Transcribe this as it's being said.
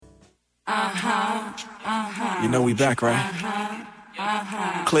You know we back, right?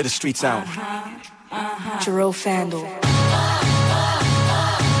 Clear the streets out. Jarreau Vandal.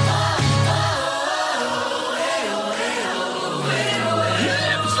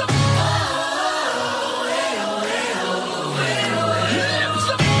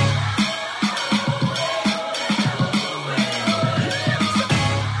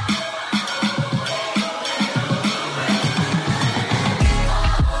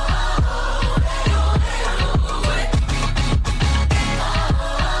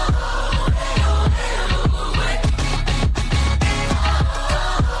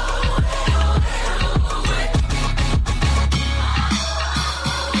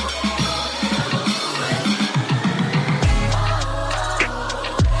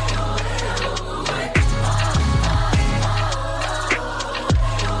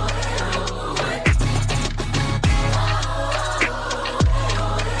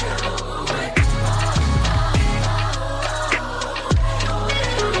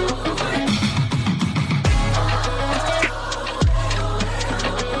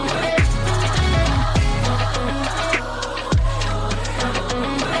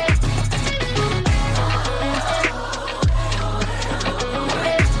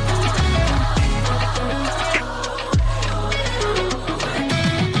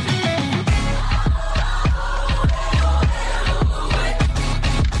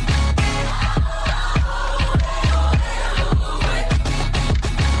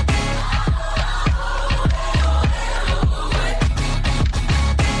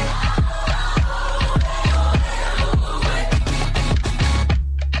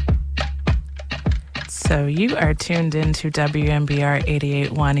 So you are tuned into WMBR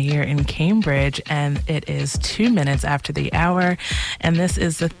 88.1 here in Cambridge, and it is 2 minutes after the hour, and this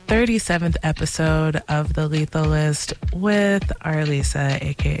is the 37th episode of the Lethal List with our Lisa,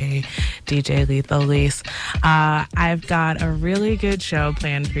 aka DJ Lethal Lise. I've got a really good show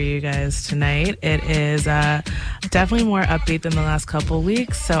planned for you guys tonight. It is definitely more upbeat than the last couple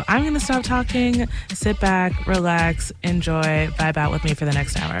weeks, so I'm going to stop talking, sit back, relax, enjoy, vibe out with me for the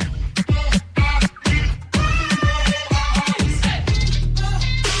next hour.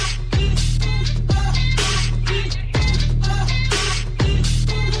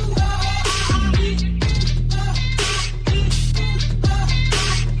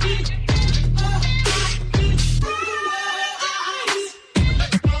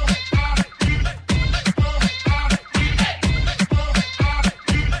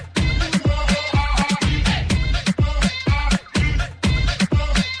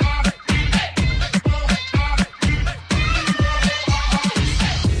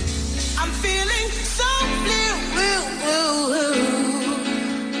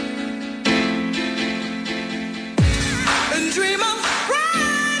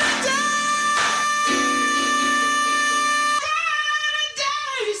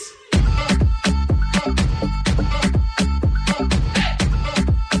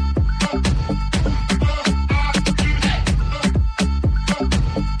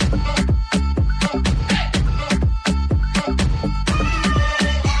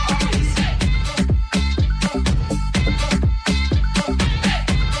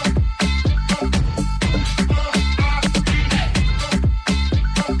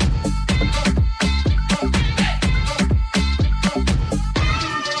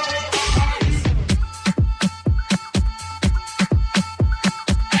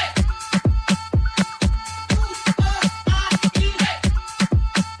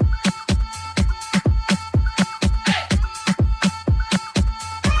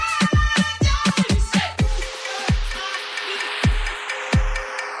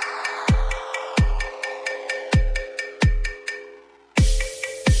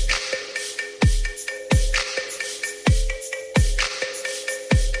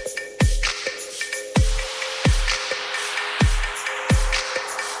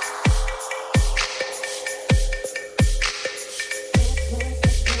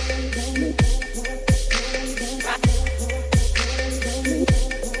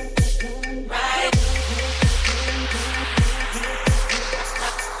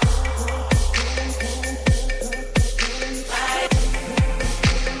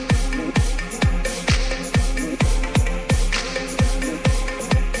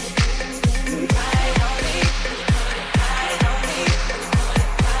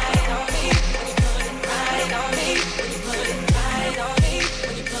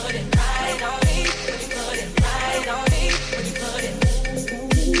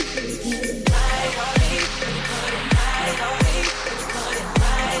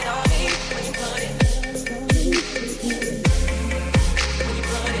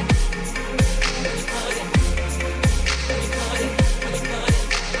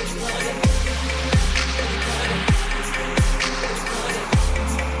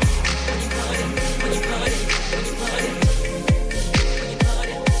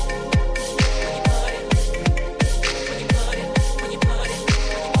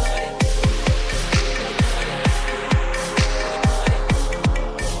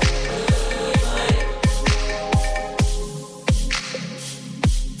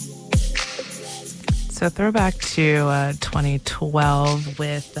 So throwback to 2012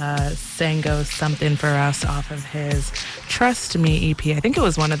 with Sango, Something For Us off of his Trust Me EP. I think it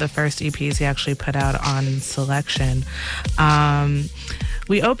was one of the first EPs he actually put out on Selection.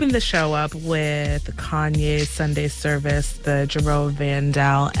 We opened the show up with Kanye's Sunday Service, the Jarreau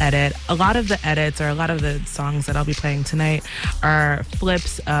Vandal edit. A lot of the edits, or a lot of the songs that I'll be playing tonight, are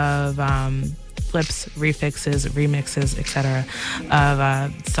flips of flips, refixes, remixes, etc. of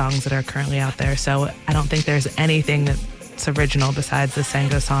songs that are currently out there. So I don't think there's anything that's original besides the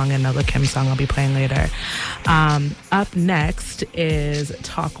Sango song and the Lakim song I'll be playing later. Up next is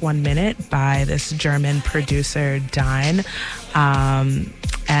Talk 1 Minute by this German producer, Dyne.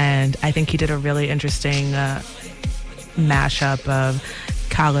 And I think he did a really interesting mashup of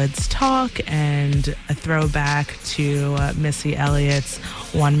Khaled's Talk and a throwback to Missy Elliott's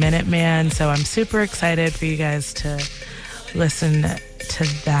 1 Minute Man. So I'm super excited for you guys to listen to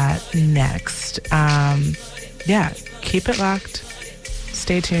that next. Yeah, keep it locked.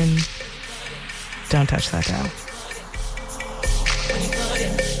 Stay tuned. Don't touch that dial.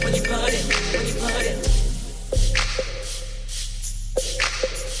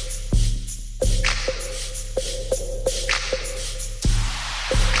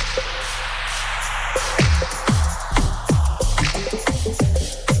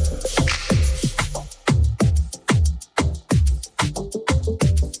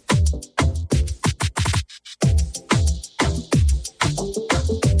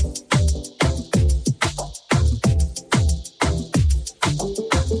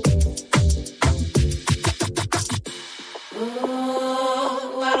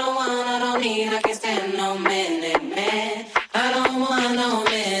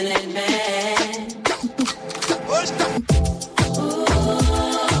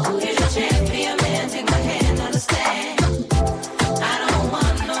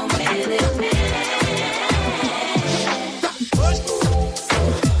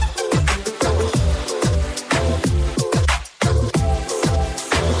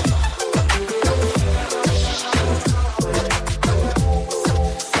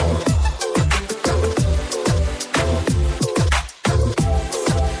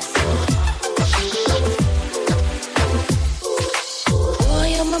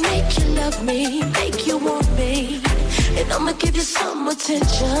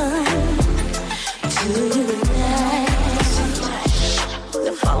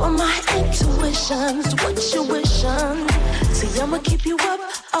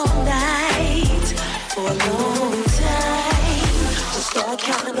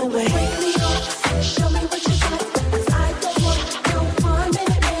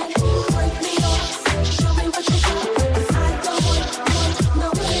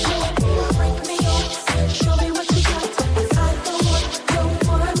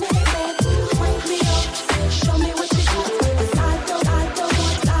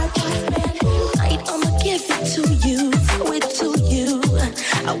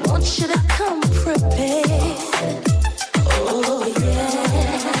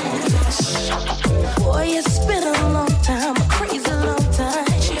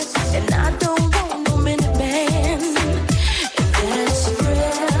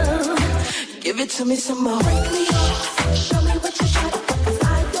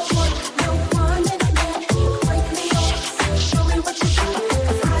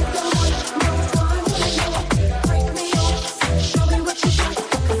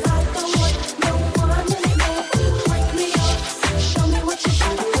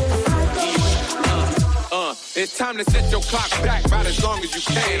 It's time to set your clock back about as long as you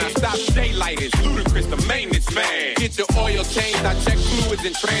can. I stop daylight, it's ludicrous, the maintenance man. Get your oil changed, I check fluids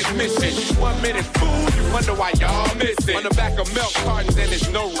and transmission. 1 minute fool, you wonder why y'all missing. On the back of milk cartons and it's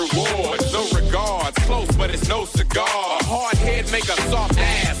no reward, no regards. Close, but it's no cigar. A hard head make a soft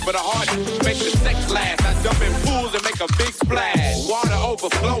ass, but a hard make the sex last. I jump in pools and make a big splash. Water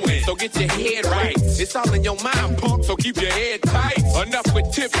overflowing, so get your head right. It's all in your mind, punk, so keep your head tight. Enough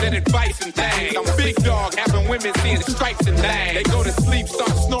with tips and advice and things. I'm big dog, having women seeing stripes and things. They go to sleep,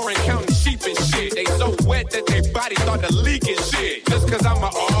 start snoring, counting sheep and shit. They so wet that their body start to leak and shit. Just cause I'm an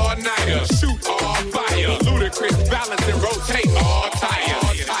all-nighter, shoot all fire. Ludicrous, balance and rotate all tires.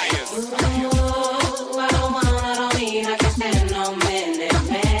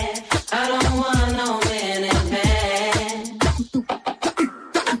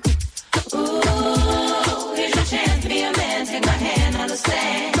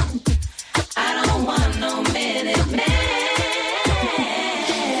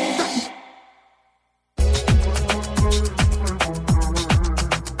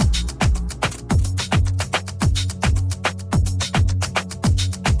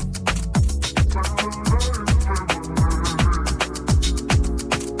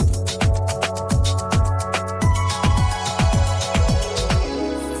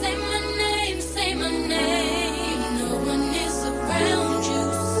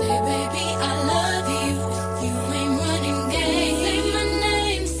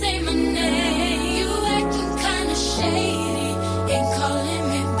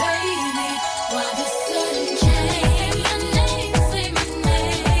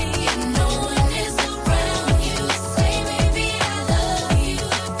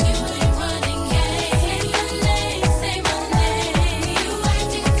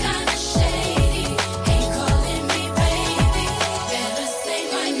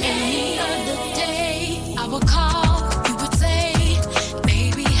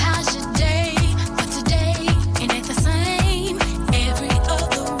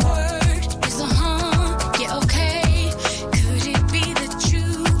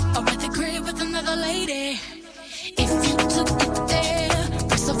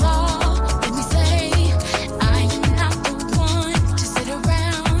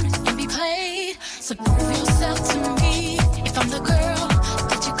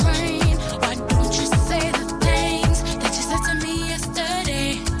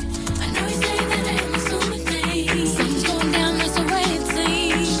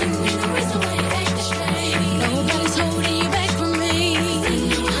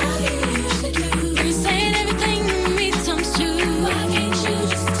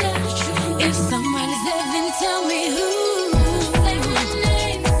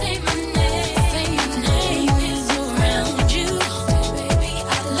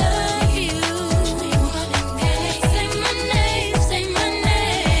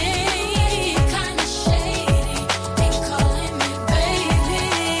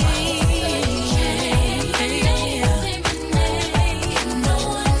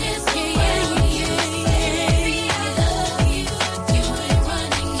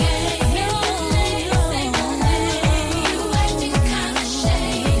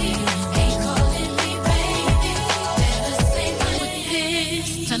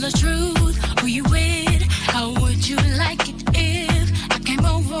 Tell the truth, who you with? How would you like it if I came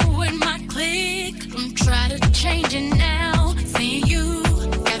over with my clique? Don't try to change it now. Saying you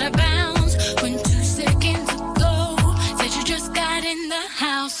gotta bounce when 2 seconds ago said you just got in the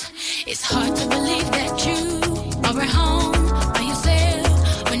house. It's hard to believe that you are at home by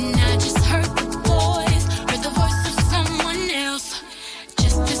yourself when I just heard the voice of someone else.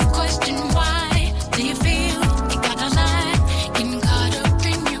 Just this question, why do you feel you got a lot? Getting caught up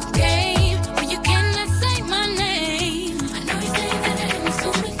in your game when you cannot say my name. I know you say that it was so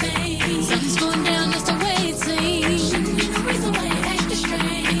with me. Something's going down, that's the way it seems. Shouldn't be no reason why you acting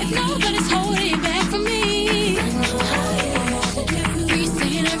strange. If nobody's holding you back from me, I know how you used to do. You're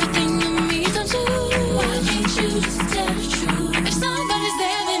saying everything to me, don't you? Why can't you just tell the truth?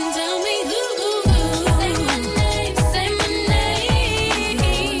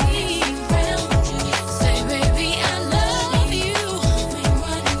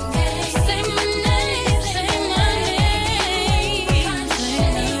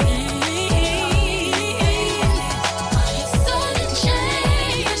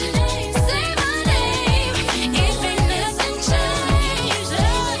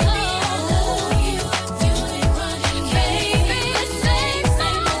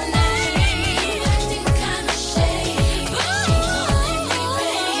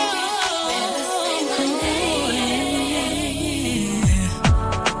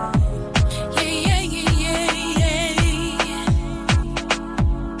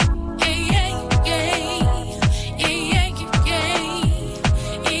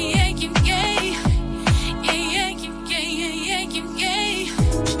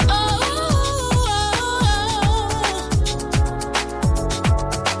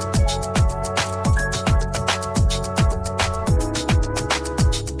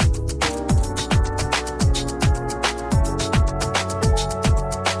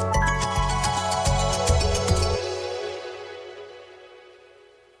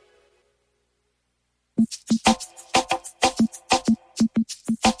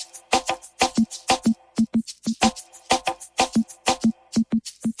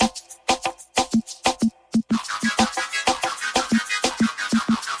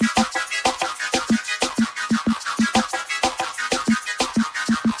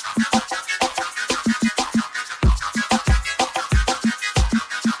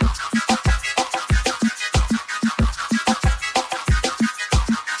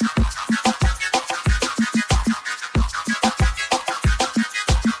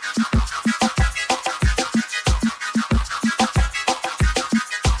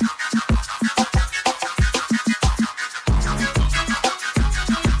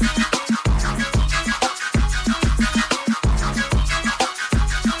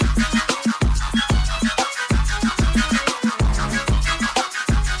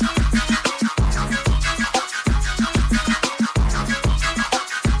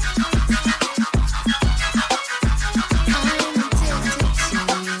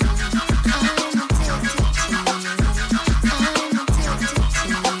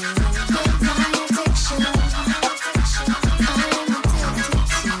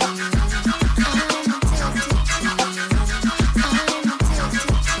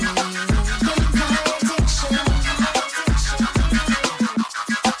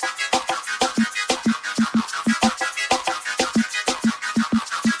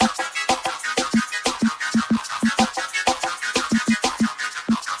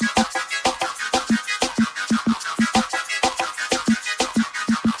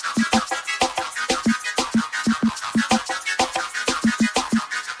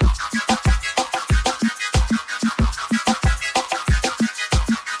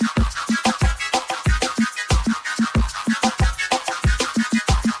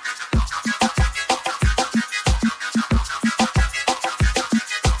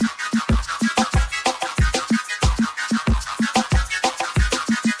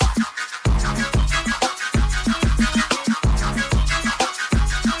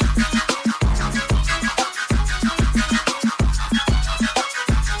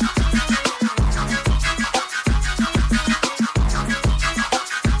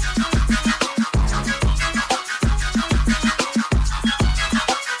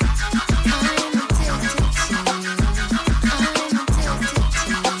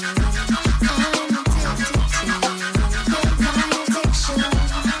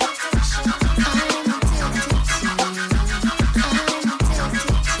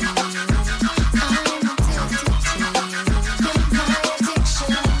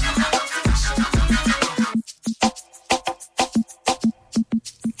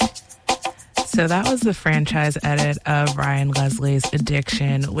 So that was the franchise edit of Ryan Leslie's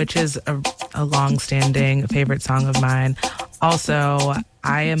Addiction, which is a long-standing favorite song of mine. Also,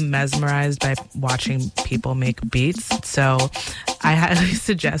 I am mesmerized by watching people make beats. So I highly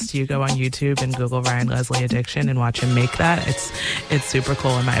suggest you go on YouTube and Google Ryan Leslie Addiction and watch him make that. It's super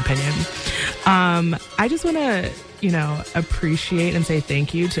cool in my opinion. I just want to, appreciate and say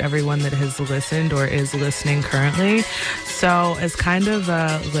thank you to everyone that has listened or is listening currently. So as kind of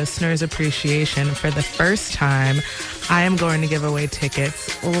a listener's appreciation, for the first time, I am going to give away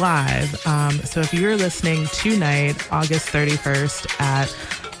tickets live. So if you're listening tonight, August 31st at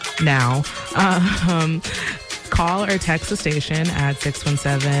now, call or text the station at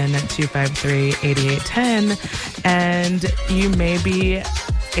 617-253-8810, and you may be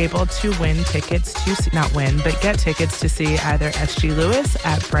able to win tickets to not win, but get tickets to see either S.G. Lewis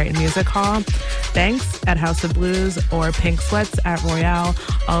at Brighton Music Hall, Banks at House of Blues, or Pink Sweats at Royale.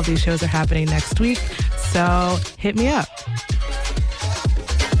 All of these shows are happening next week, so hit me up.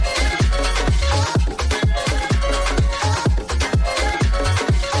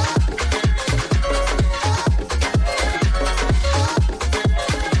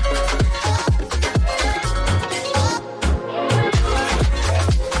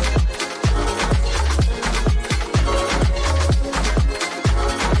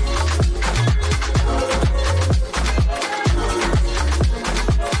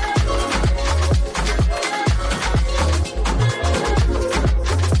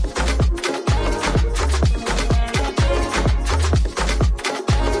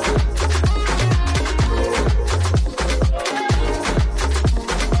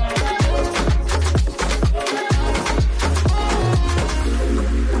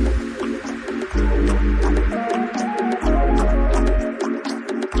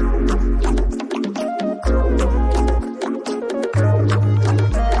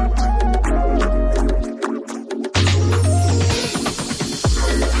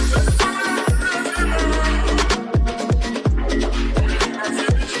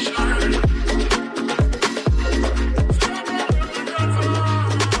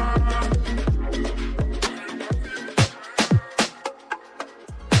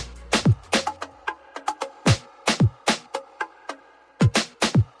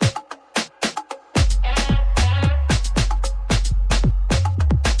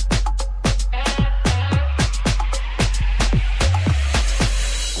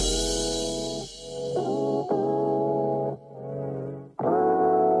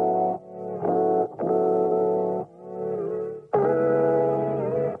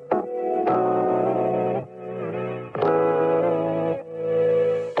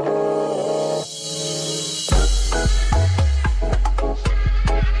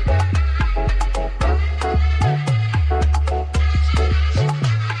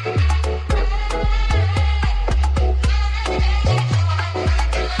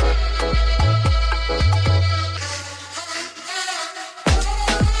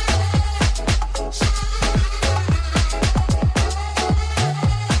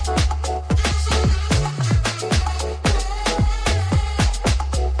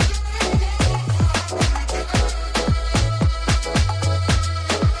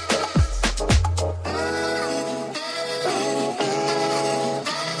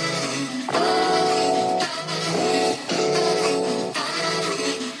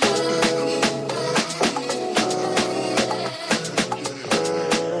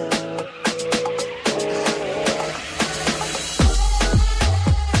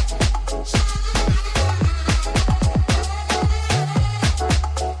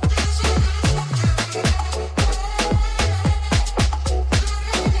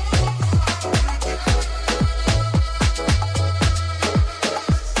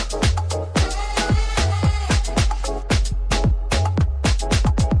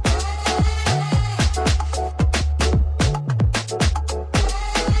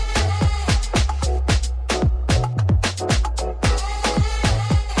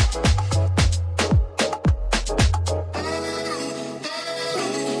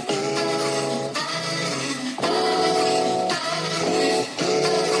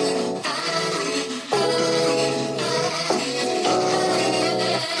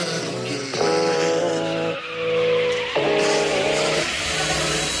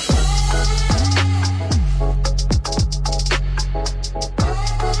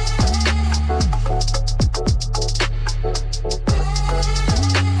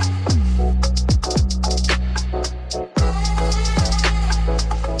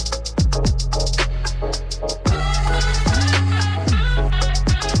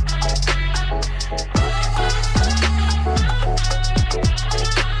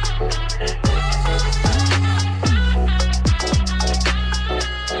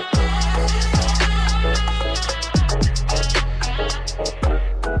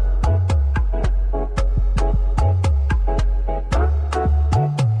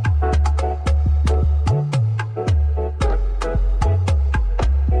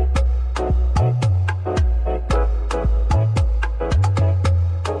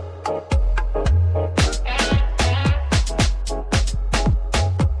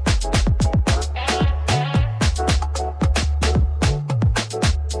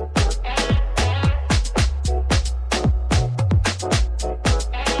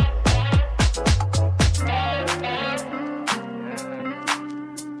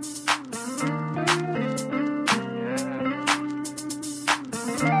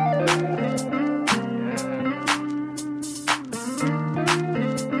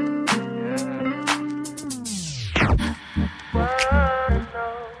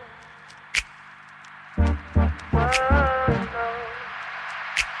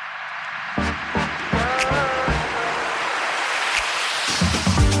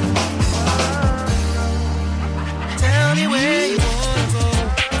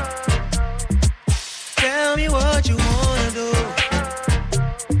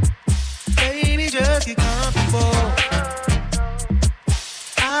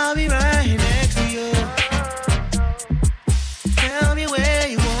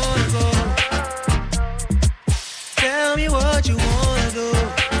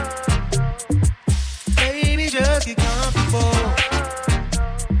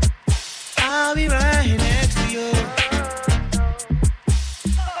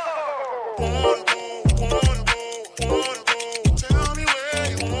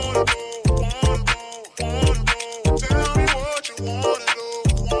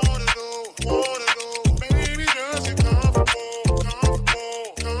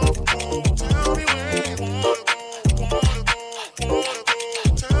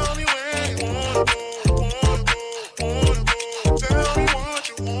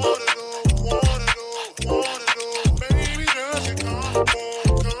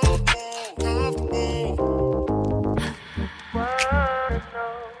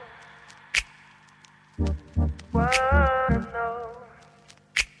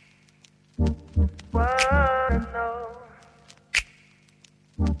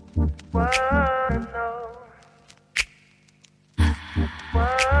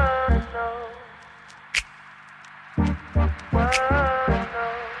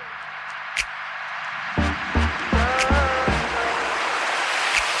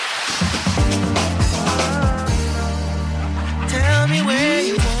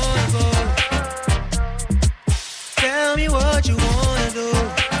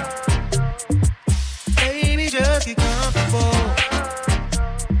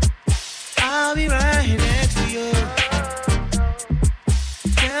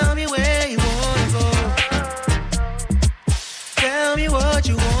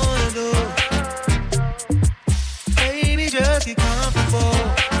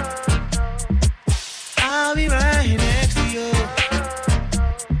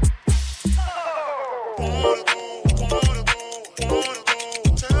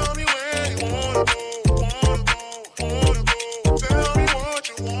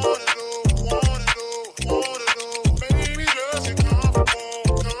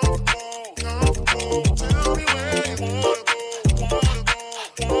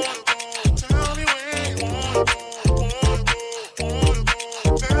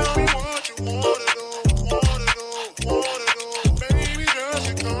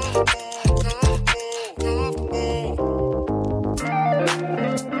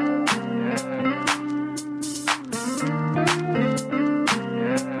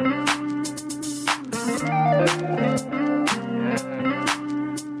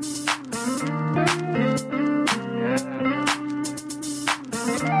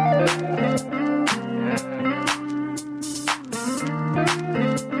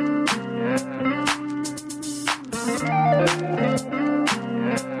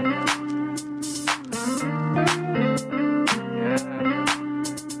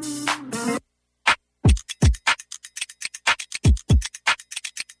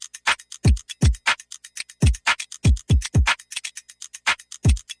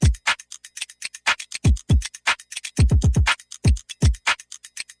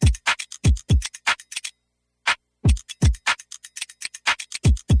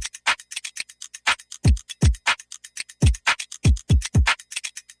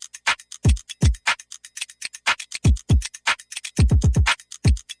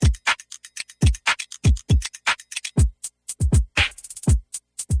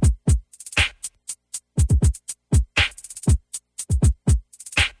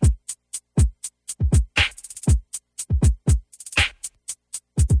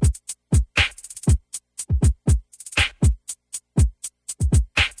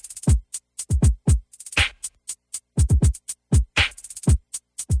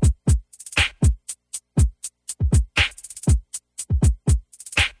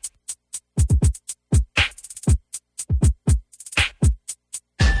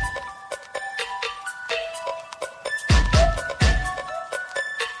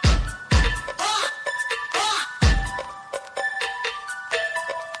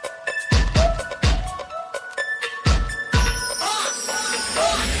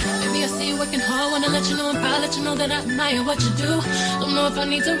 that I admire what you do. Don't know if I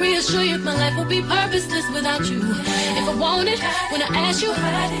need to reassure you if my life would be purposeless without you. If I want it, when I ask you,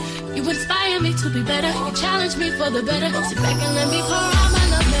 you inspire me to be better. You challenge me for the better. Sit back and let me pour out my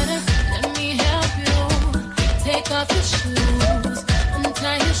love letter. Let me help you. Take off your shoes,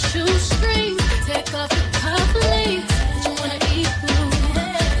 untie your shoestrings. Take off your cufflinks. You wanna eat food?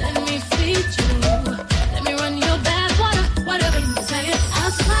 Let me feed you. Let me run your bath water. Whatever you desire, I'll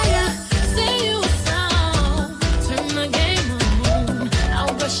aspire. Sing you a song, turn the game on.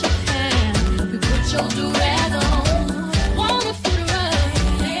 I'll brush your hair, you put your do-rag on. Want a foot rub,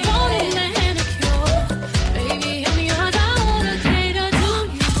 want it a manicure. Baby, I'm yours, I wanna cater to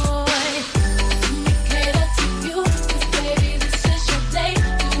you, boy. Let me cater to you, 'cause baby, this is your day.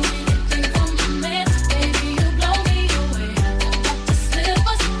 Do anything for my man, baby, you blow me away. I got your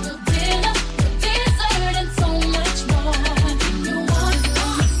slippers, your dinner, your dessert, and so much more. You want it,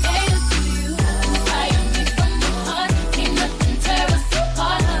 let me cater to you. Inspire me from the heart, can't nothing tear us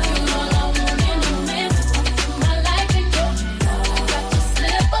apart. You all I want in a man, put my life in your hands. I got your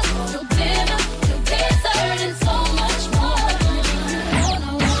slippers, your dinner, your dessert, and so much more. I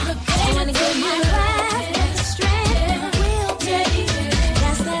wanna cater to you.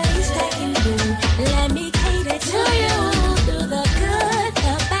 That's the least I can do. Let me cater to you. Through the good,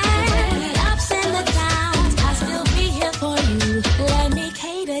 the bad, the ups and the downs, I'll still be here for you. Let me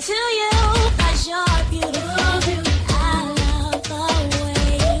cater to you. 'Cause you're beautiful. I love the way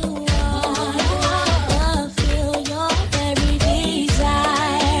you are. Fulfill your every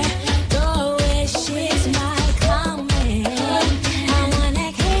desire. Your wish is my command. I wanna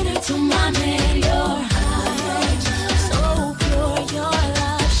cater to my man. Your heart so pure, your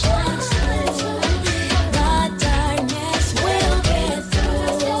love shines through. The darkness will get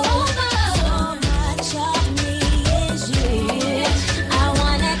through. So much of me is you. I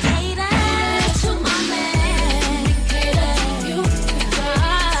wanna cater to my man. Cater to you,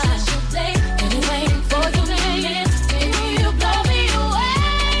 because your day, and waiting for your man. Baby, you blow me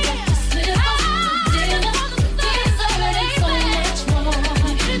away. Got your slippers, your dinner, your dessert, and so much more.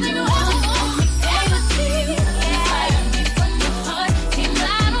 Anything you want, cater to you. Inspire me from your heart, can't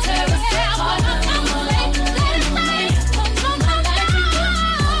nothing tear us apart. You all I want in a man, put my life in your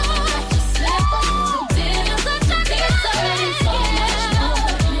hands. Got your slippers, your dinner, your dessert, and so much more.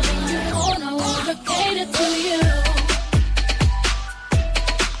 Anything you want, I wanna cater to you.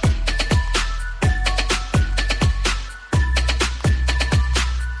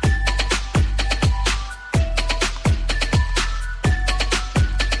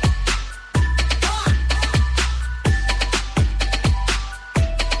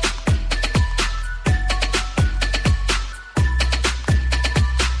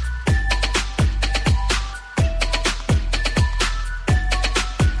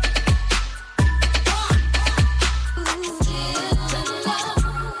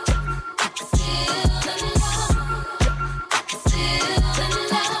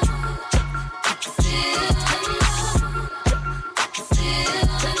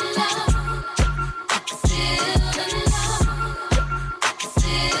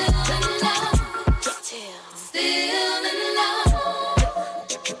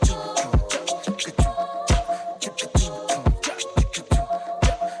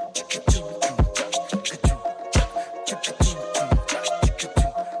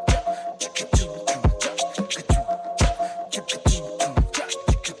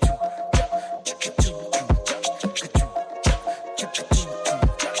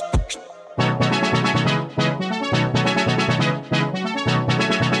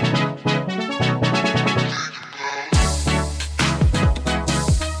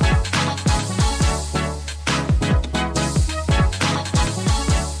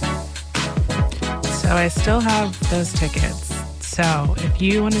 So I still have those tickets. So if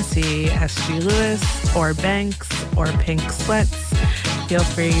you want to see SG Lewis or Banks or Pink Sweats, feel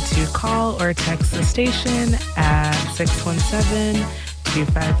free to call or text the station at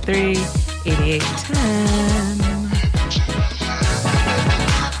 617-253-8810.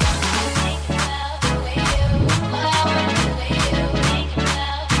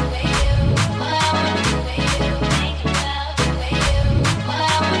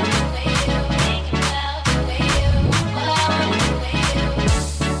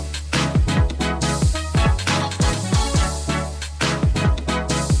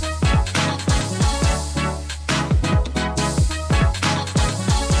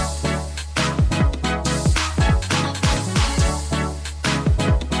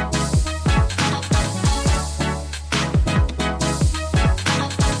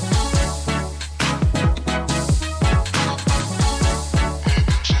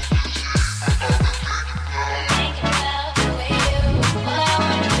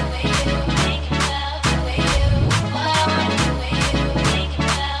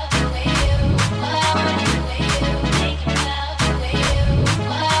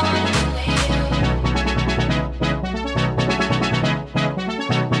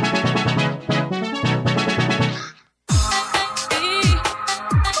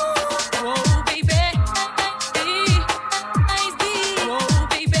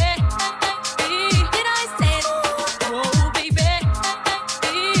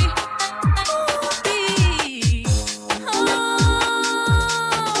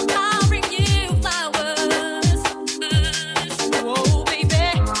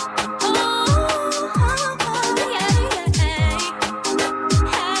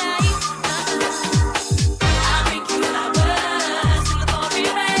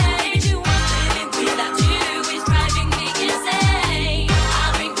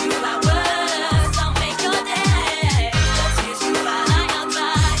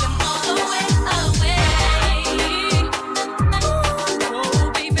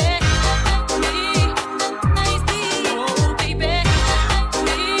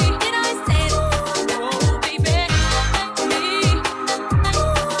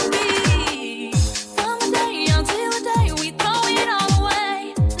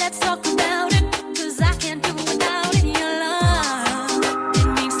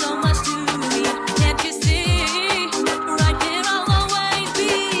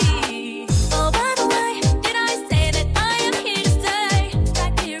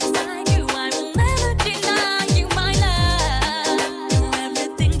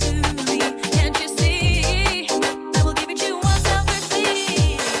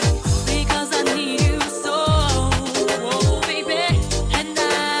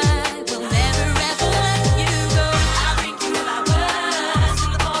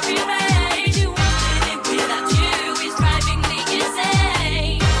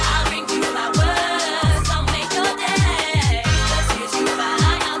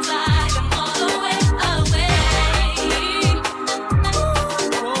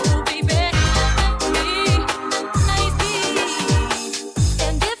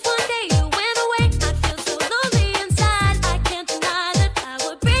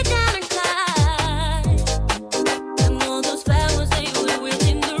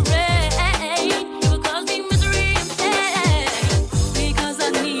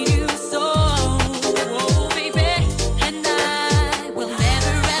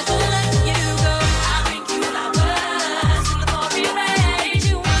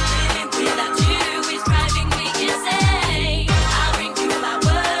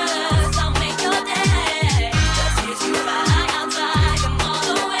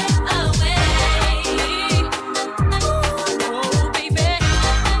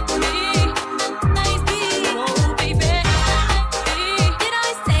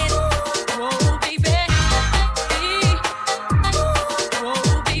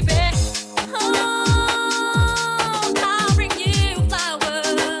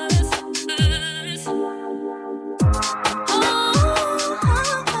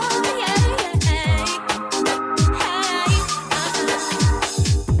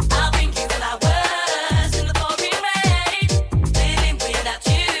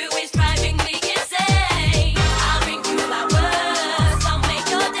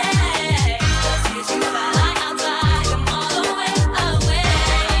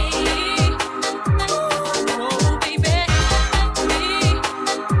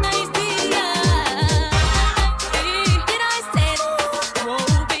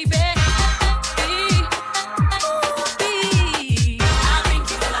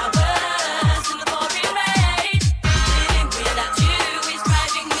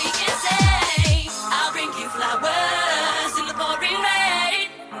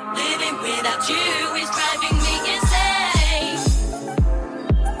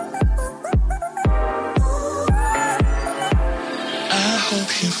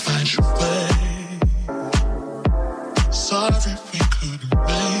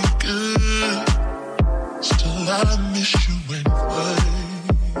 good. Still I miss you anyway.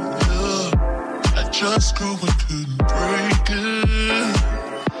 Yeah. I just grew and couldn't break it.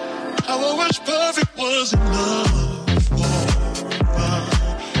 How I wish perfect was enough for my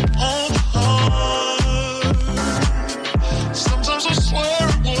own heart. Sometimes I swear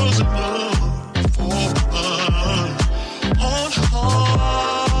it was enough for my own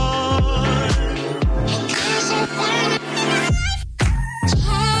heart. I guess I waited.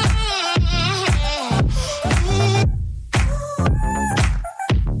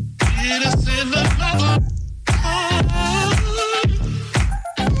 It is in another heart.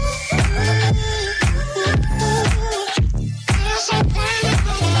 Yes, I waited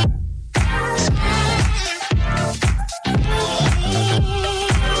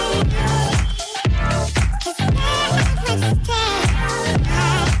another time.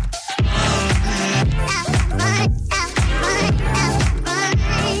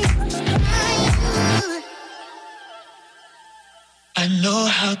 I know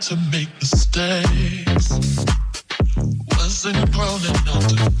how to make mistakes. Wasn't grown enough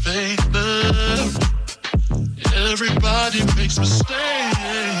to fake them. Everybody makes mistakes.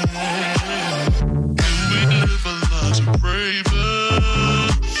 And we live a lot to brave them.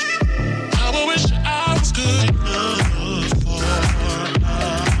 How I wish I was good enough for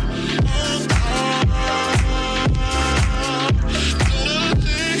don't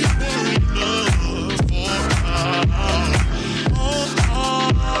think it were enough for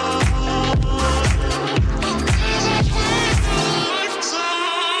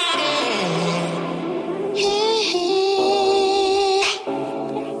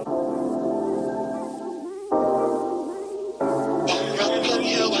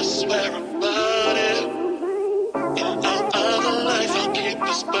I swear about it. In our other life, I'll keep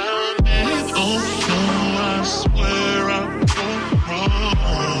us bounded. Oh no, I swear I won't wrong.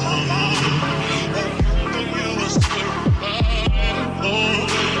 From you, I swear about it. Oh,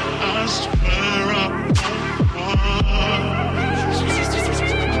 I swear I won't wrong.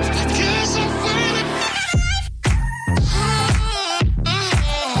 I guess I waited.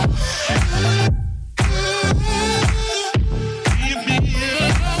 Keep me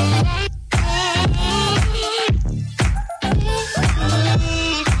alive.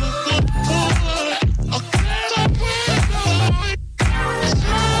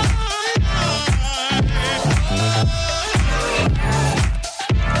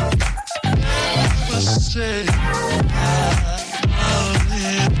 Say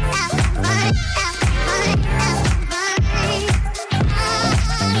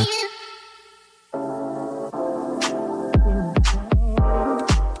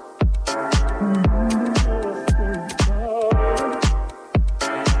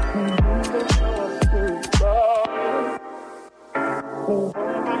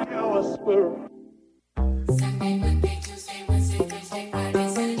Sunday, Monday, Tuesday, Wednesday, Thursday, Friday,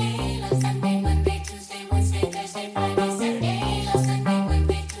 Saturday. Love Sunday, Monday, Tuesday, Wednesday, Thursday, Friday, Saturday. Love Sunday,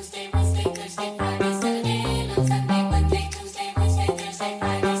 Monday, Tuesday, Wednesday, Thursday, Friday, Saturday. Love Sunday, Monday, Tuesday, Wednesday, Thursday,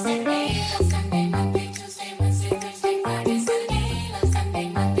 Friday, Saturday. Love Sunday, Monday, Tuesday, Wednesday, Thursday, Friday, Saturday. Love Sunday,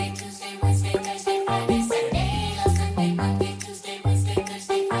 Monday, Tuesday, Wednesday, Thursday, Friday, Saturday. Love Sunday, Monday, Tuesday, Wednesday,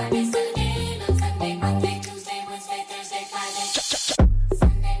 Thursday, Friday, Saturday. Love Sunday, Monday, Tuesday, Wednesday, Thursday, Friday.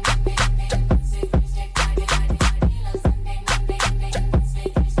 Sunday, Monday, Wednesday.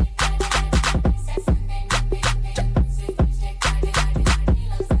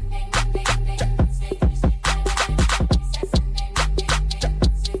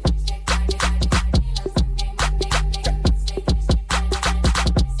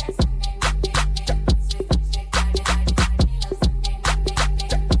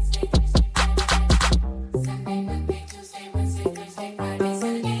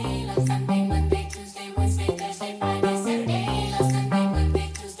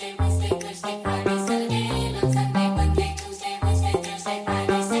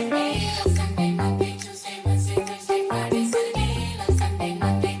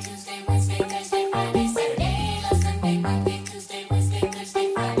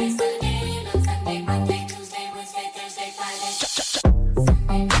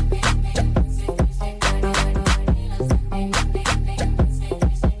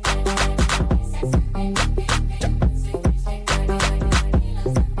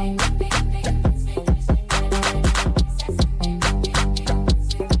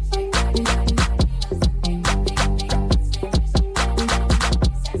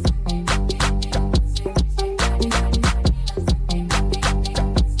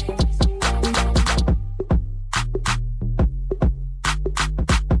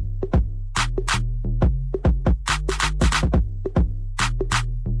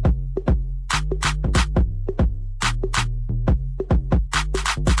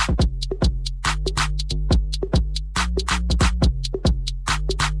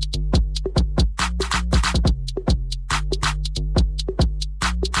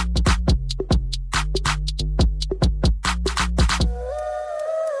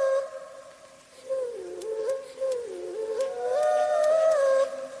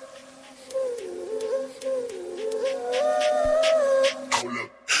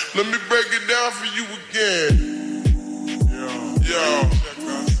 Let me break it down for you again. Yo.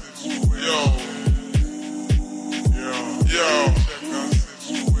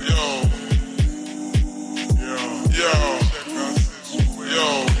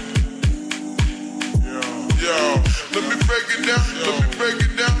 Let me break it down. Let me break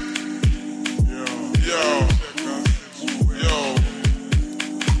it down. Yo.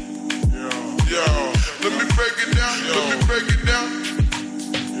 Let me break it down. Let me break it down.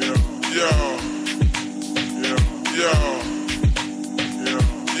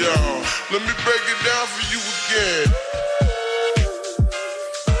 Yo. Let me break it down for you again.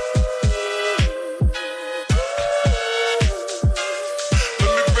 Let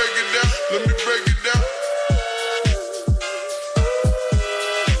me break it down. Let me break it down.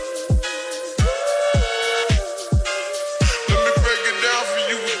 Let me break it down for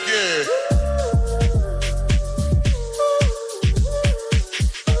you again.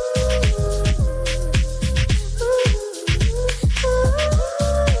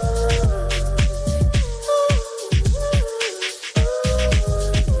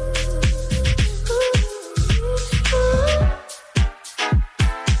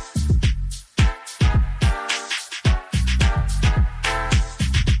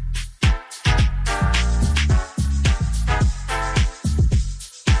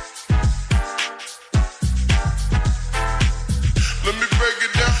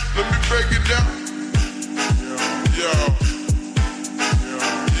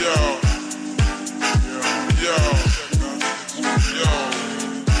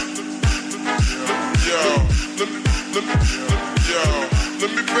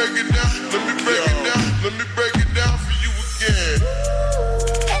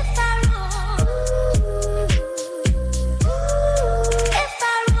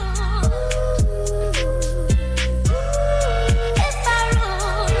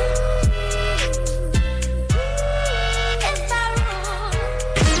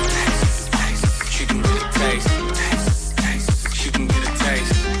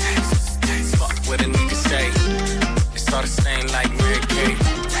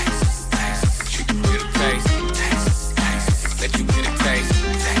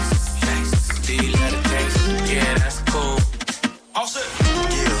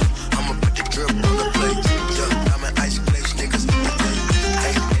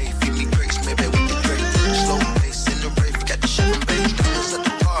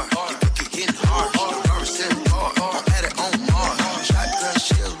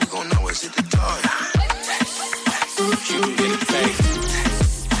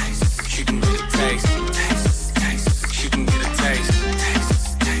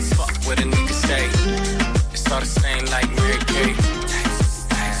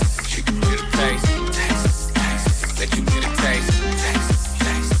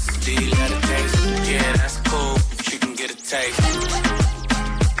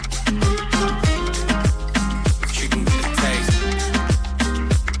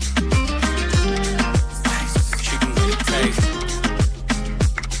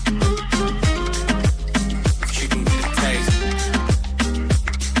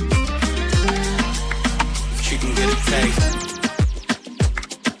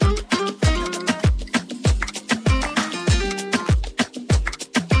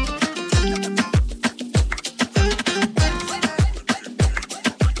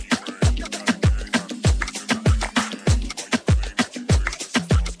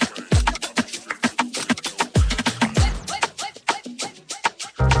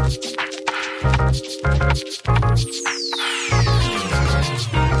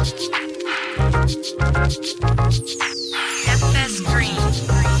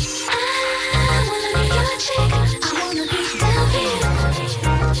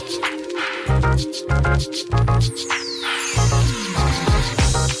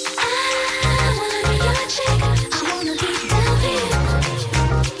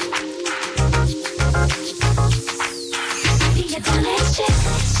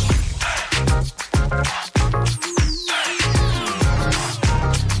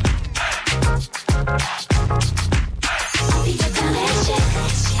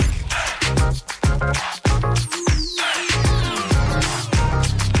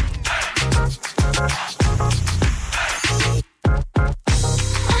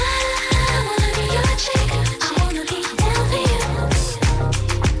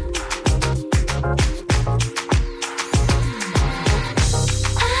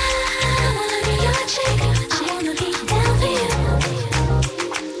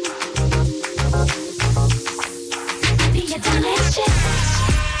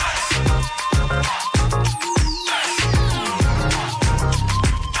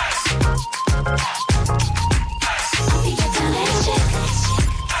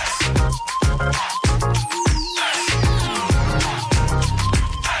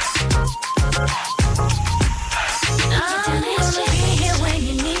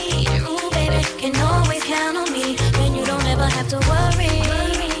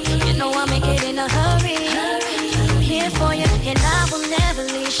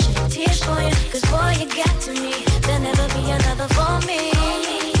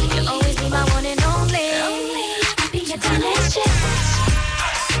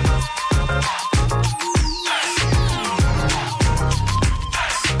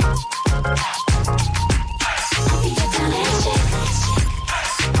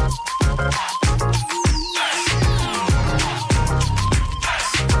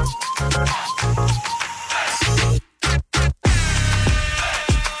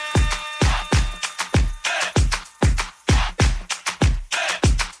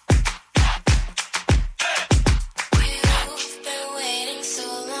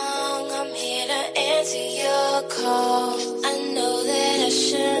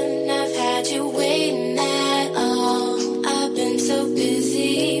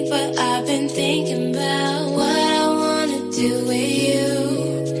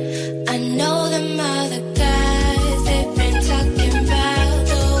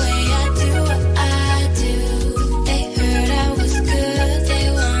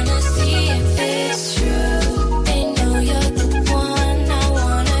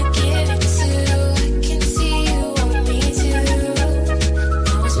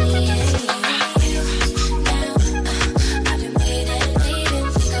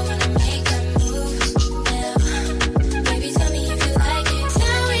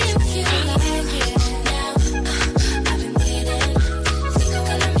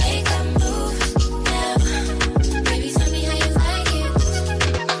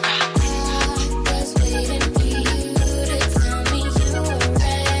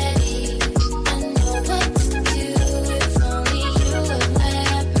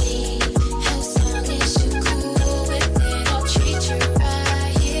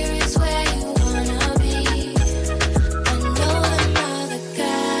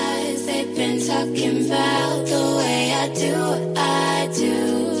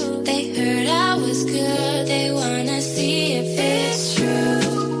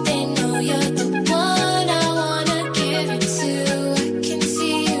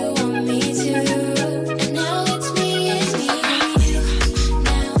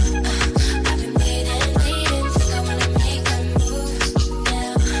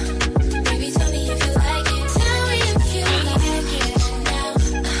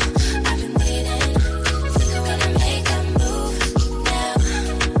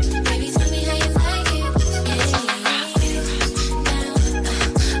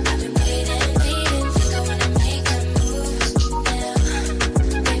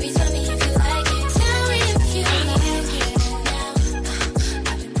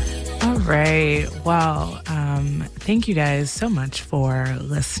 Well, thank you guys so much for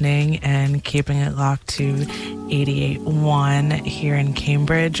listening and keeping it locked to 88.1 here in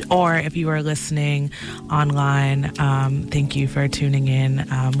Cambridge. Or if you are listening online, thank you for tuning in.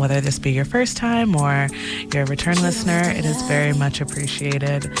 Whether this be your first time or you're a return listener, it is very much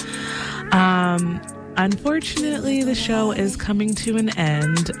appreciated. Unfortunately, the show is coming to an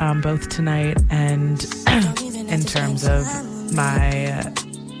end, both tonight and in terms of my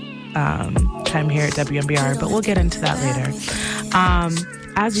time here at WMBR, but we'll get into that later.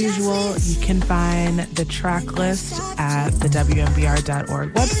 As usual, you can find the track list at the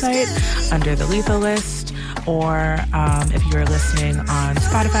WMBR.org website under the Lethal List, or if you are listening on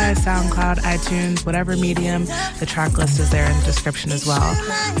Spotify, SoundCloud, iTunes, whatever medium, the track list is there in the description as well.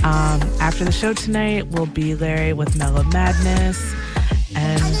 After the show tonight will be Larry with Mellow Madness,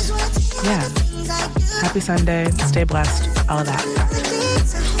 and yeah, happy Sunday, stay blessed, all of that.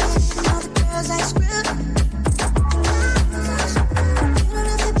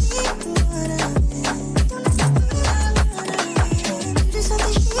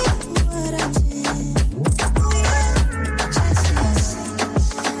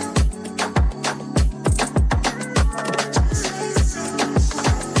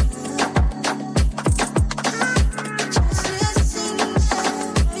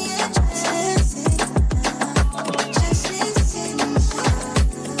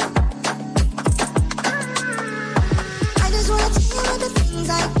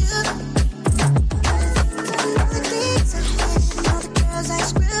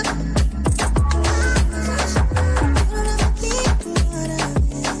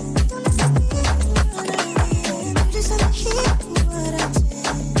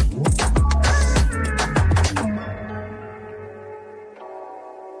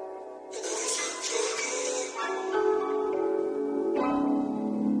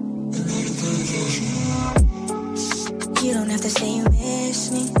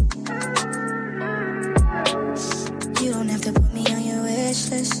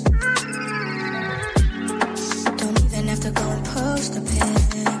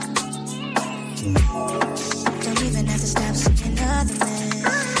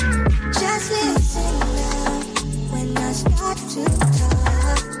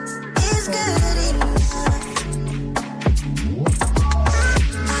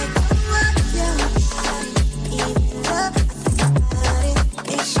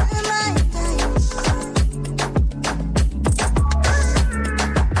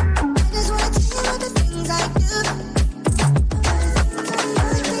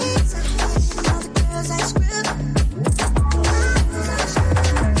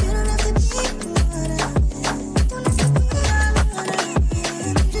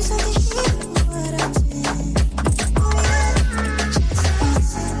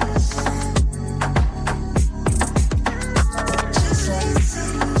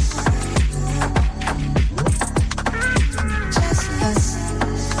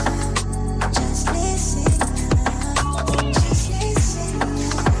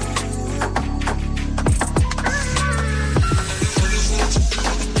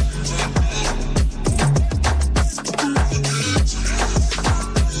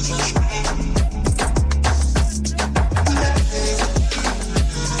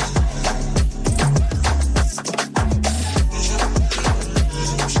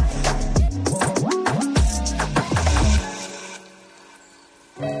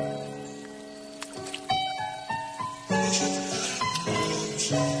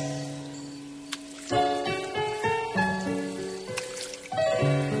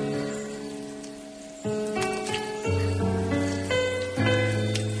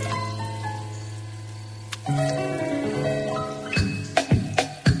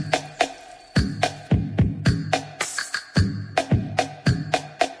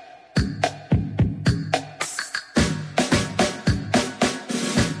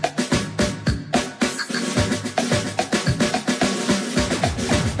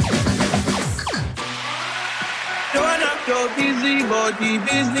 Be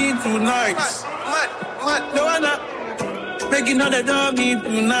busy tonight. Joanna, making all the dummy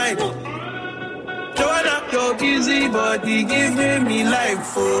tonight. Joanna, your busy body giving me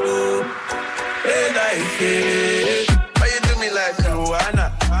life, oh, hey life, hey. Why you do me like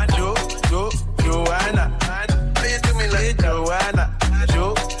Joanna? Joanna. Why you do me like Joanna?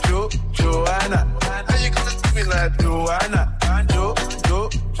 Joanna. How you gonna do me like Joanna?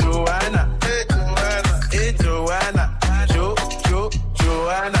 Joanna. Hey Joanna. Hey Joanna.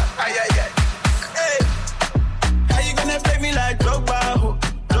 Joanna, ay, ay, ay. Hey, how you gonna play me like Drogba?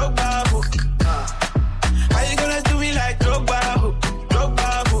 How you gonna do me like Drogba? Oh,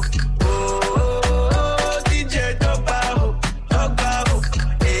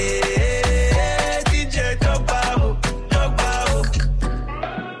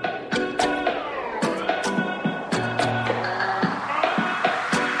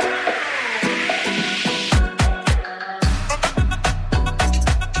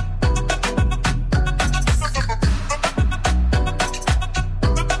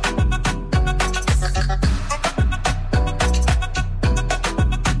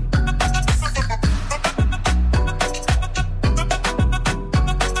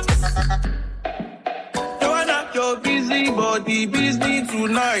 busy body, busy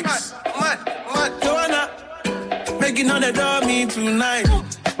tonight. Joanna, making all the dummy tonight.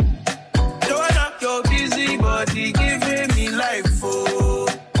 Joanna, your busy body giving me life, oh,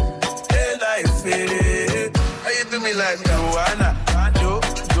 hey life, hey. How you do me like Joanna,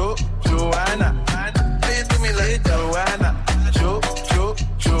 Joanna? How you do me like Joanna,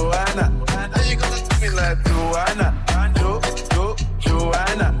 Joanna? How you gonna do me like Joanna,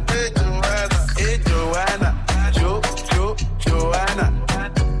 Joanna? Hey Joanna, hey Joanna, Joanna.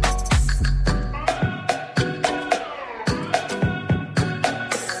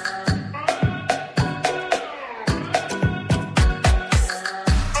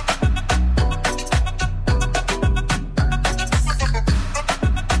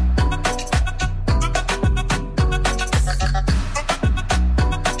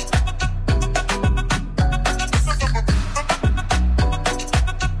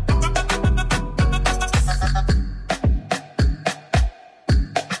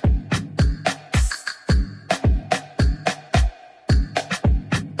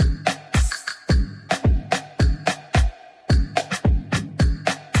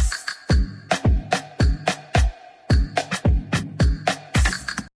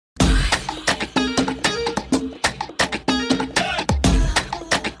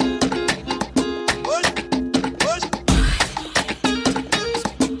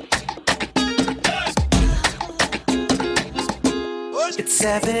 It's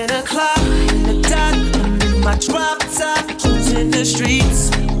 7 o'clock in the dot. I'm in my drop top, cruising the streets.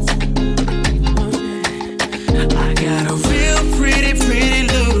 I got a real pretty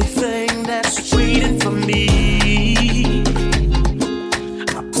little thing that's waiting for me.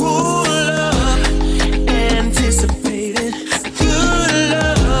 I pull up, anticipating good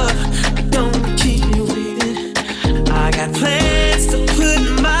love. Don't keep me waiting. I got plans to put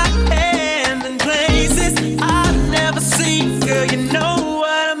my hand in places I've never seen. Girl, you know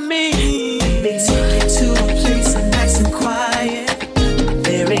what I mean. Let me take you to a place nice and quiet.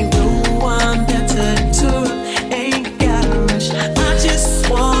 There ain't no one there to interrupt. Ain't gotta rush. I just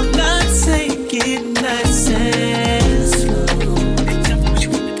wanna take it nice and slow.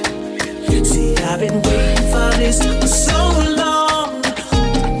 See, I've been waiting for this for so long.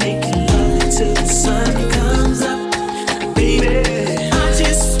 Making love until the sun comes up, baby. I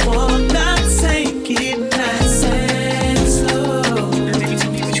just wanna take it nice and slow.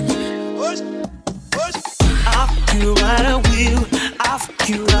 I'll fuck you right, I will. I'll fuck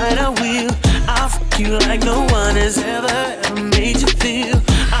you right, I will. I'll fuck you like no one has ever made you feel.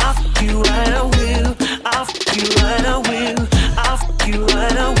 I'll fuck you right, I will. I'll fuck you right, I will. I'll fuck you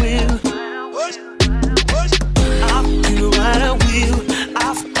right, I will. I'll fuck you right, I will.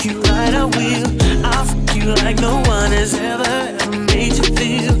 I'll fuck you right, I will. I'll fuck you like no one has ever made you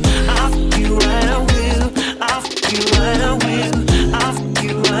feel. I'll fuck you right, I will. I'll fuck you right, I will. I'll fuck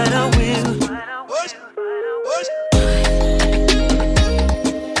you right, I will.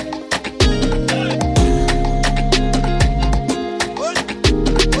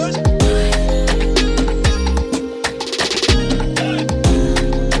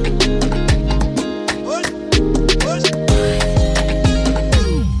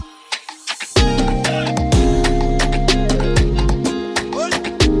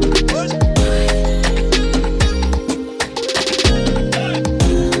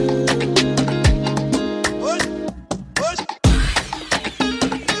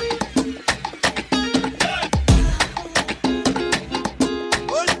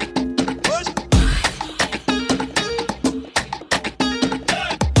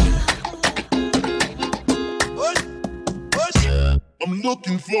 I'm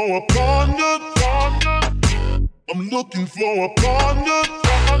looking for a partner. I'm looking for a partner.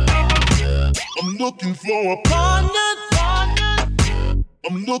 I'm looking for a partner.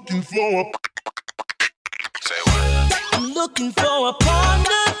 I'm looking for a. Say what? I'm looking for a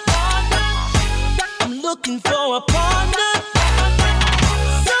partner. I'm looking for a partner.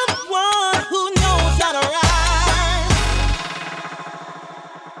 Someone who knows how to ride.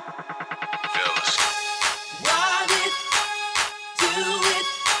 Ride it, do it,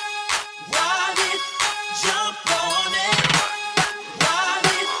 ride it, jump on it. Ride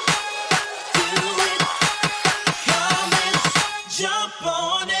it, do it, come and jump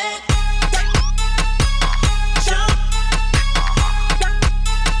on it. Jump,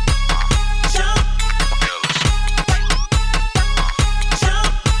 jump,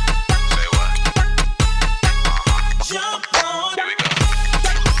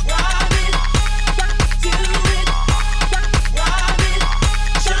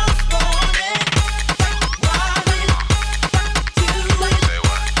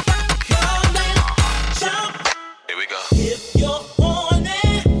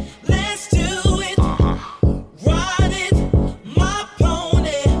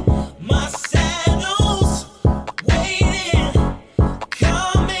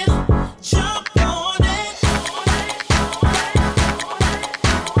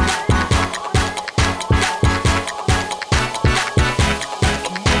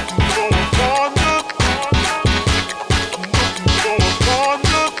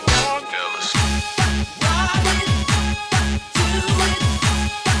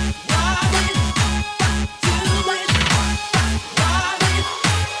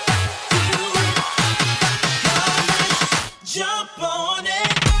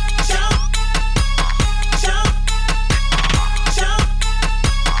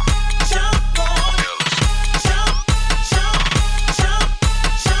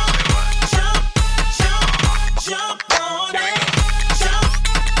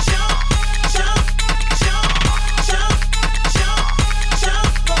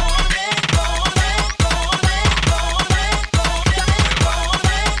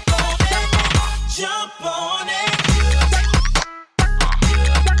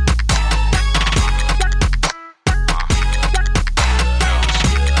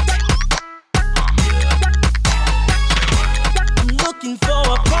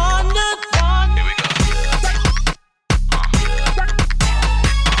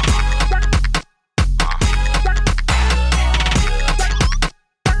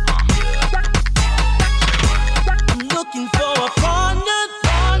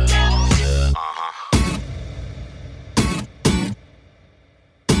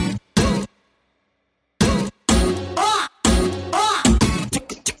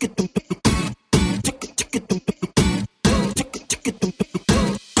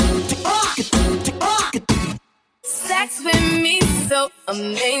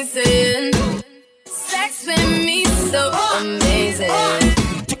 amazing. Sex with me so amazing.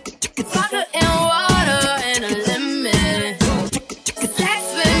 Vodka and water and a lemon.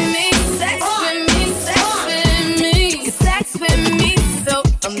 Sex with me, sex with me, sex with me. Sex with me so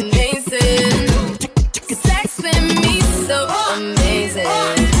amazing. Sex with me so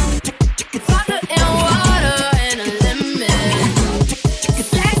amazing. Vodka and water and a lemon.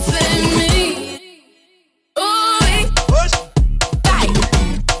 Sex with me. Ooh, Push, bite.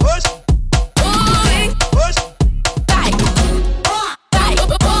 push, Ooh, push, bite. Bite.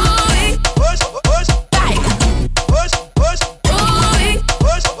 Ooh, push, push, bite. push, push, Ooh,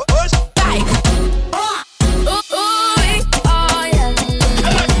 push, push. bite. Ooh, oh yeah.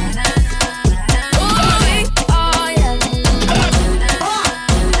 Ooh,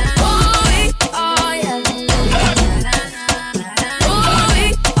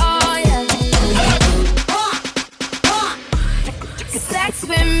 oh yeah. Sex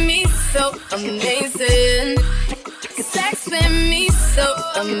with me so amazing. Sex with me so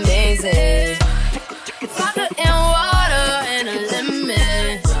amazing. Vodka and water and a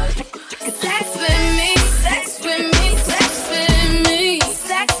lemon. Sex with me, sex with me, sex with me.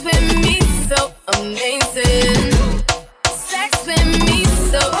 Sex with me so amazing. Sex with me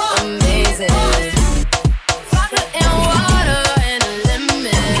so amazing. Vodka and water and a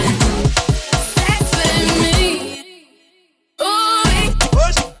lemon. Sex with me. Ooh,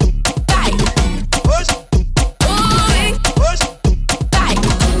 Push, bite. push, Ooh, push, bite.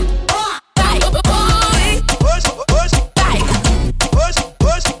 Bite. Ooh, push, push, bite. push,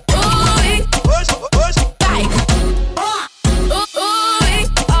 push, Ooh, push, push. bite. Ooh,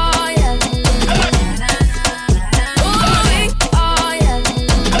 oh yeah. Ooh, oh yeah.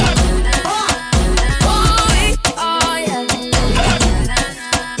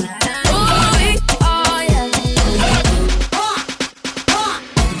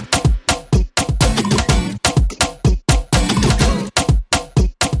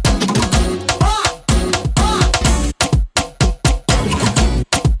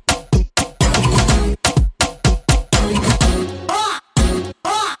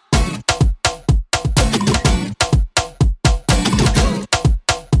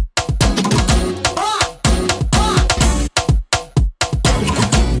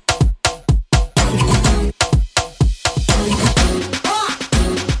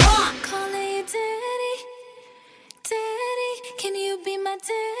 Calling you daddy, daddy, can you be my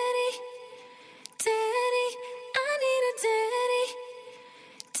daddy? Daddy, I need a daddy.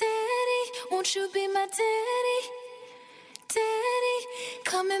 Daddy, won't you be my daddy? Daddy,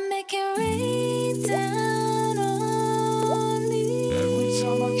 come and make it rain down on me. Every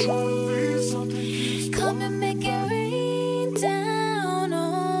time I try to leave, something keeps Come and make it rain down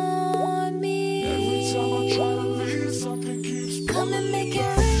on me. Every time I try to leave, something keeps Come and make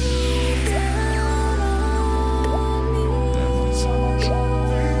it rain down on me. Every time I try to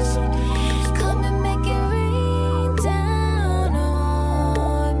leave, something keeps Come and make it rain down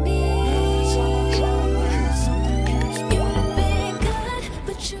on me. Every time I try to leave, something keeps You done been good,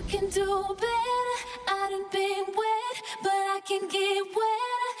 but you can do better. I done been wet, but I can get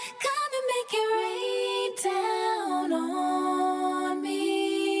wetter. Come and make it rain down on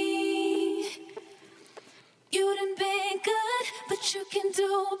me. You done been good, but you can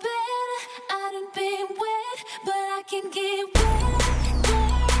do better. I done been wet, but I can get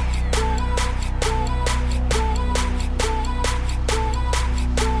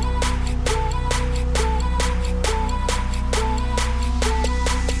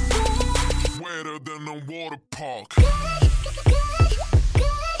Wetter than a water park.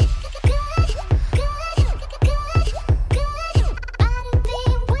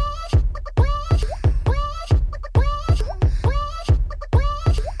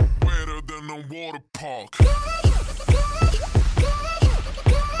 Wetter than a water park.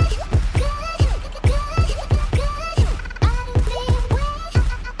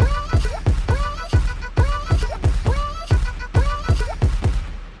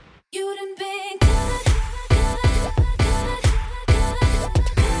 You done been good,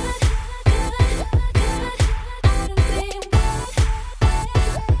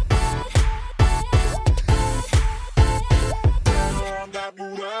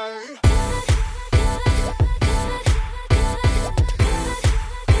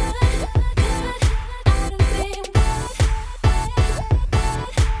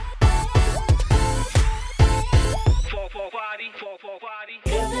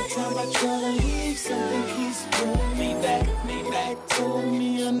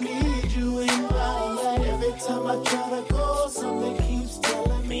 time I try to go, something keeps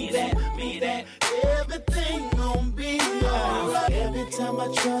telling me that everything gon' be alright. Every time I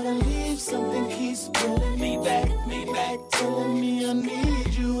try to leave, something keeps pulling me back, telling me I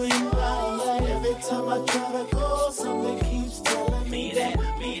need you in my life. Every time I try to go, something keeps telling me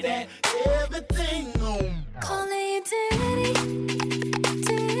that everything on. Calling you daddy,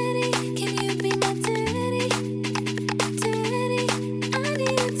 daddy, can you be my daddy, daddy? I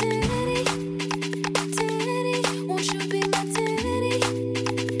need a daddy, daddy, won't you be my daddy, daddy?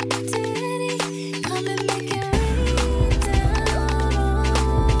 Come and make it rain down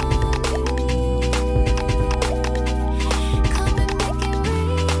on me. Come and make it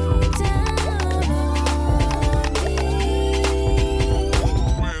rain down on me.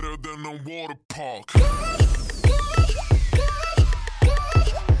 Wetter than a water park.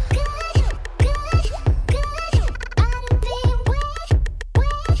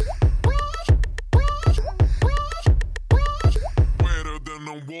 Wetter than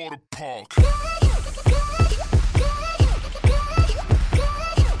a water park.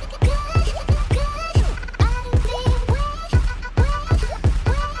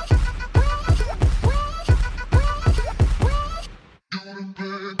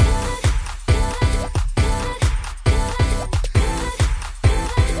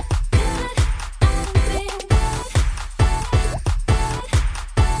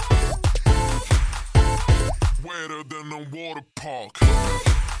 Wetter than a water park.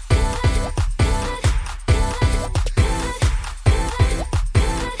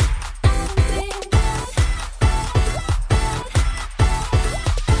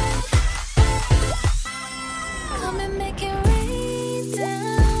 Come and make it rain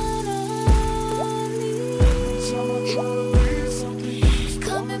down on me.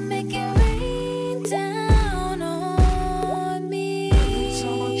 Come and make it rain down on me.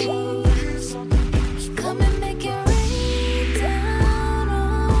 Come and make it rain down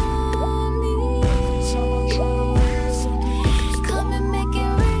on me. Come and make it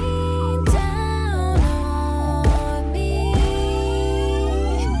rain down on me.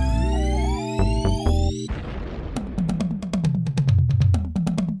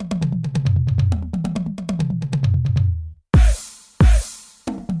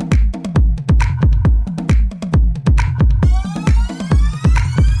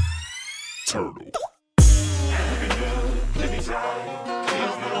 Turtle.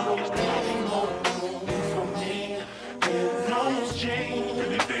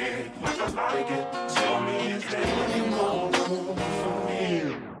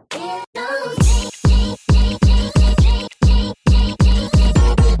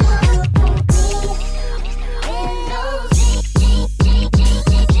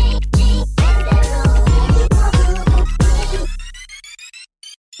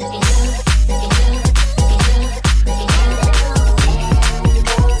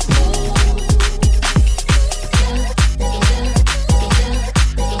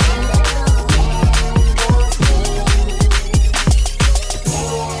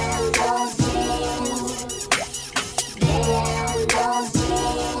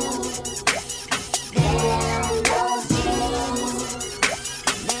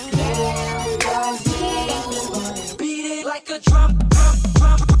 Beat it like a drum, drum,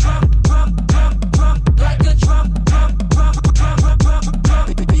 drum, drum, drum, drum, drum, like a drum, drum, drum, drum, drum, drum.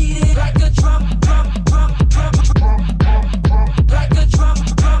 Beat it like a drum, drum, drum, drum, drum, like a drum,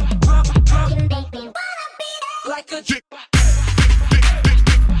 drum, drum, drum. Like a drum.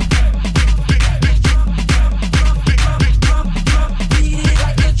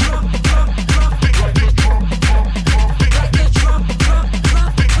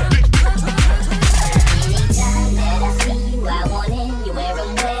 Anytime that I see you, I want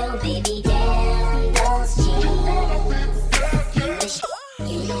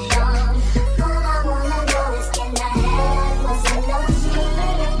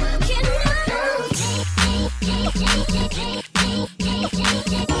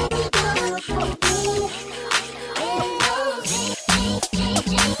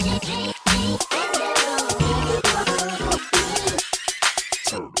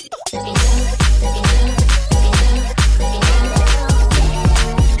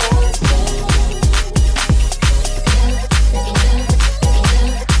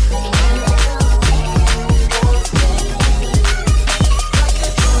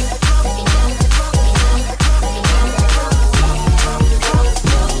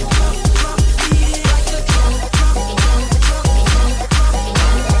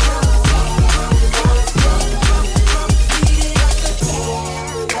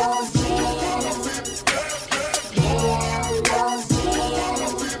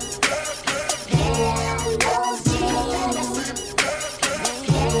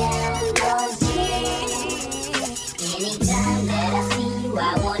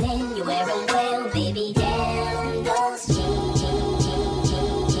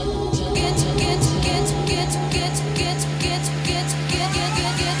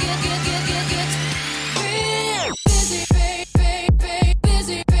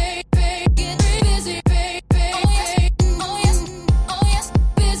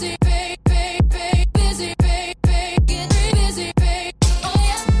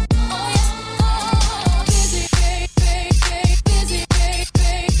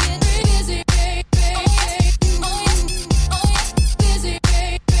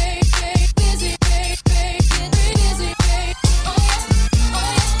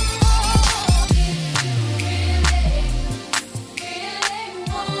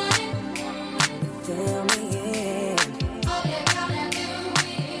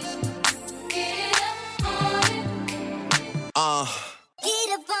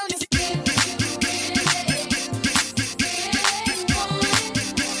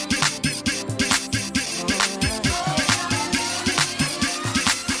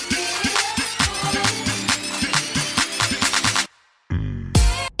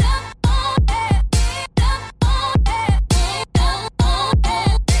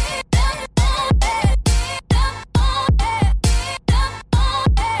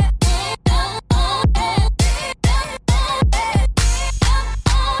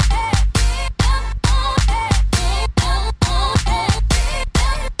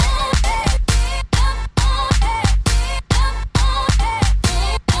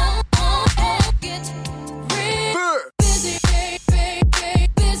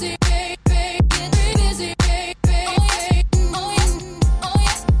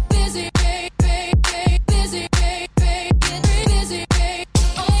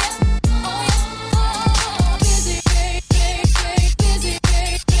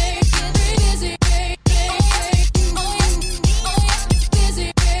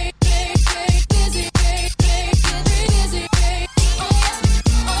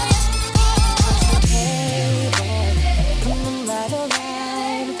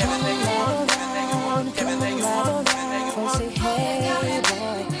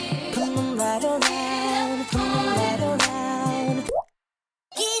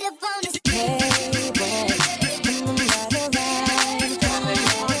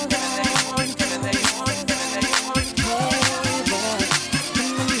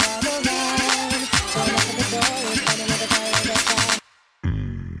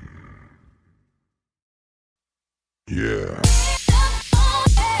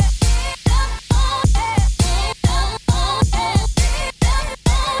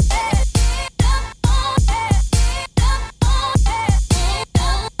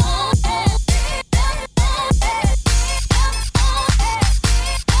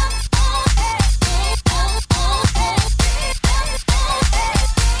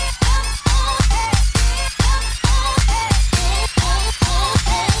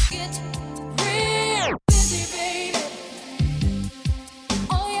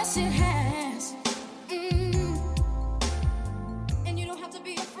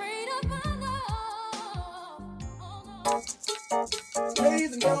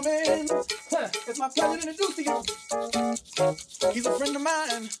Ladies and gentlemen, it's my pleasure to introduce to you. He's a friend of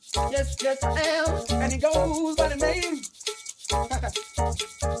mine. Yes, yes, I am. And he goes by the name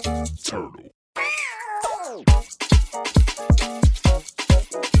Turtle.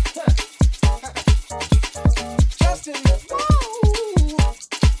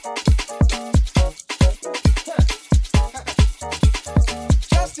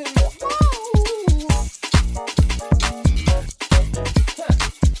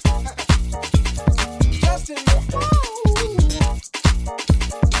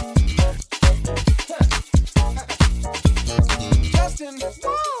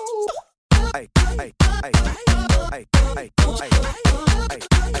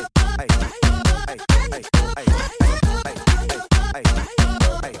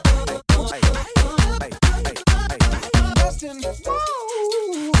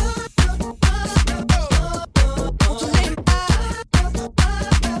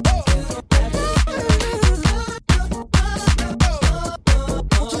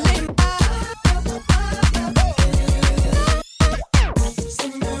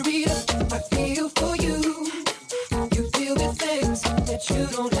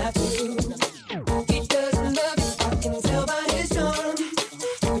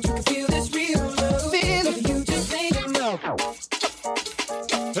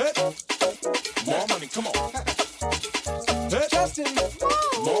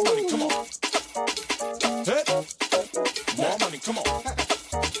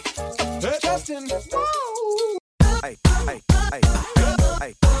 Justin. Justin.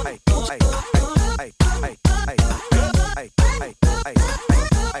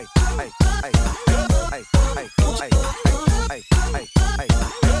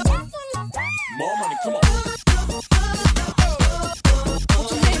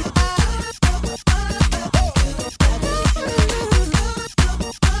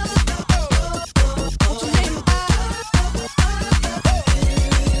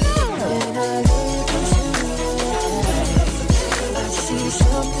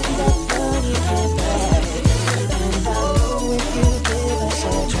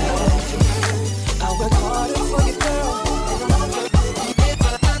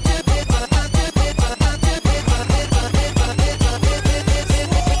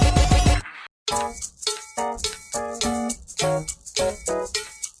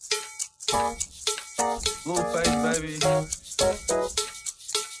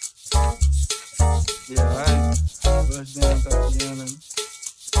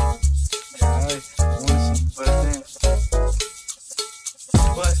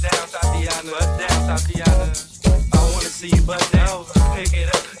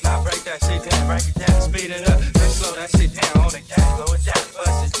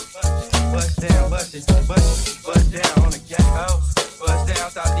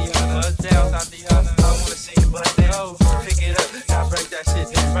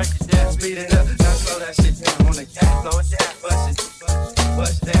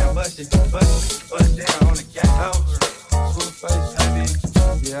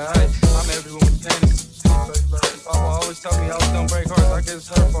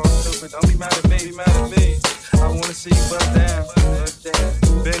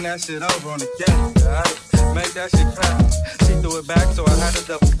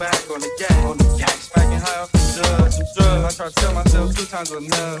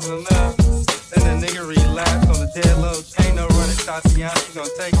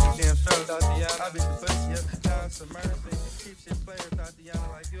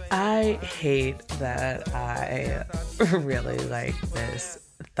 I hate that I really like this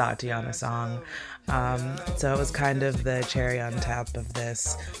Thotiana song. So it was kind of the cherry on top of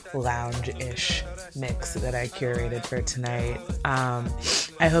this lounge-ish mix that I curated for tonight.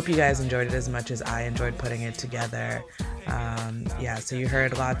 I hope you guys enjoyed it as much as I enjoyed putting it together. So you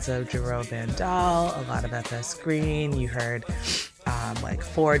heard lots of Jarreau Vandal, a lot of FS Green. You heard like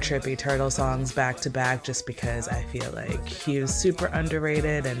 4 Trippy Turtle songs back to back, just because I feel like he was super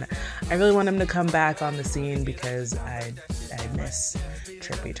underrated and I really want him to come back on the scene because I miss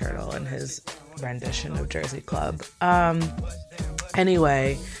Trippy Turtle and his rendition of Jersey Club.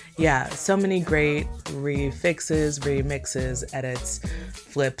 Anyway, yeah, so many great refixes, remixes, edits,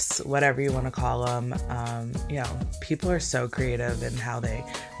 flips, whatever you want to call them. People are so creative in how they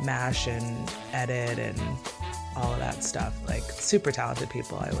mash and edit and all of that stuff. Like, super talented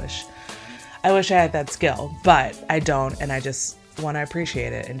people. I wish I had that skill, but I don't, and I just want to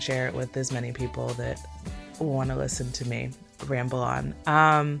appreciate it and share it with as many people that want to listen to me ramble on.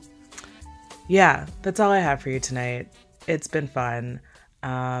 That's all I have for you tonight. It's been fun.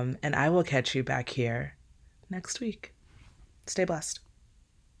 And I will catch you back here next week. Stay blessed.